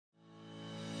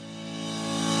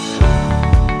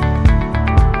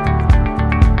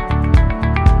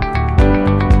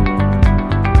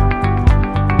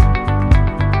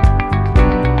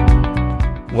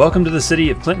Welcome to the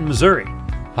city of Clinton, Missouri.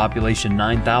 Population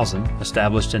 9,000,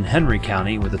 established in Henry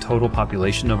County with a total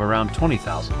population of around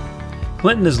 20,000.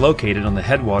 Clinton is located on the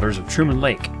headwaters of Truman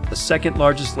Lake, the second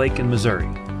largest lake in Missouri,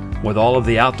 with all of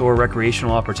the outdoor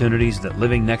recreational opportunities that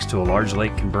living next to a large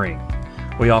lake can bring.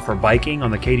 We offer biking on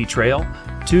the Katy Trail,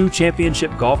 2 championship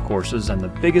golf courses, and the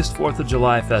biggest 4th of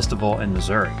July festival in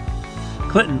Missouri.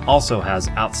 Clinton also has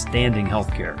outstanding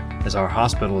health care, as our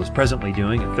hospital is presently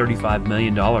doing a $35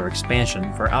 million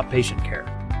expansion for outpatient care.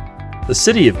 The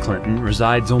city of Clinton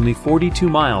resides only 42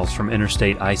 miles from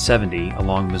Interstate I-70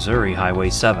 along Missouri Highway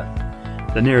 7.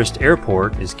 The nearest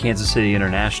airport is Kansas City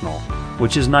International,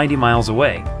 which is 90 miles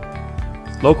away.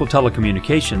 Local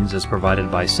telecommunications is provided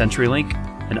by CenturyLink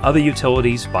and other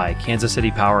utilities by Kansas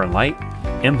City Power and Light,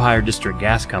 Empire District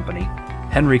Gas Company,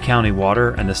 Henry County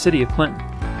Water, and the City of Clinton.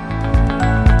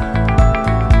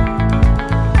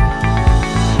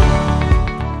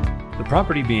 The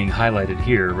property being highlighted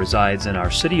here resides in our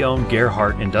city-owned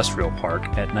Gerhart Industrial Park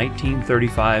at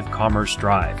 1935 Commerce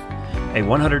Drive, a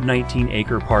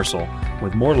 119-acre parcel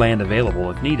with more land available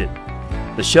if needed.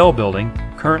 The shell building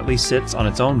currently sits on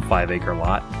its own 5-acre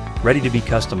lot, ready to be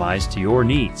customized to your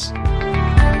needs.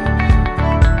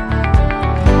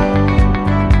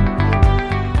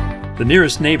 The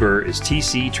nearest neighbor is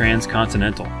TC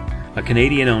Transcontinental, a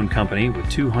Canadian-owned company with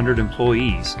 200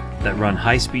 employees that run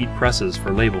high-speed presses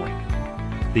for labeling.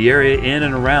 The area in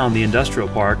and around the industrial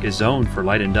park is zoned for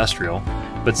light industrial,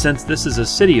 but since this is a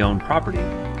city-owned property,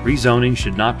 rezoning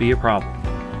should not be a problem,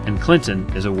 and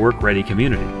Clinton is a work-ready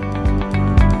community.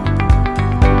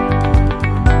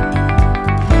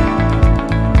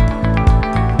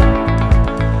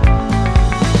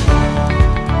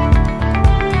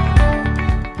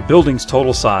 The building's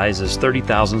total size is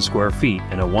 30,000 square feet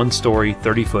in a 1-story,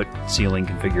 30-foot ceiling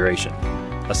configuration.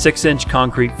 A 6-inch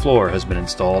concrete floor has been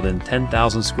installed in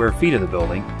 10,000 square feet of the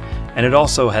building, and it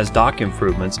also has dock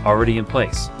improvements already in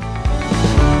place.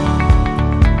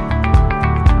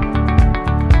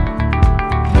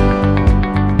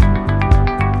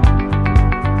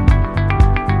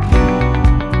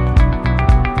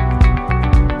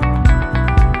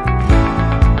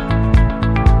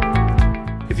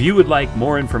 If you would like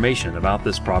more information about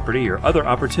this property or other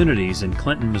opportunities in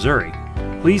Clinton, Missouri,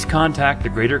 please contact the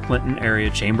Greater Clinton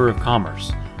Area Chamber of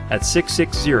Commerce at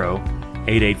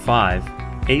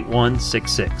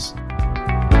 660-885-8166.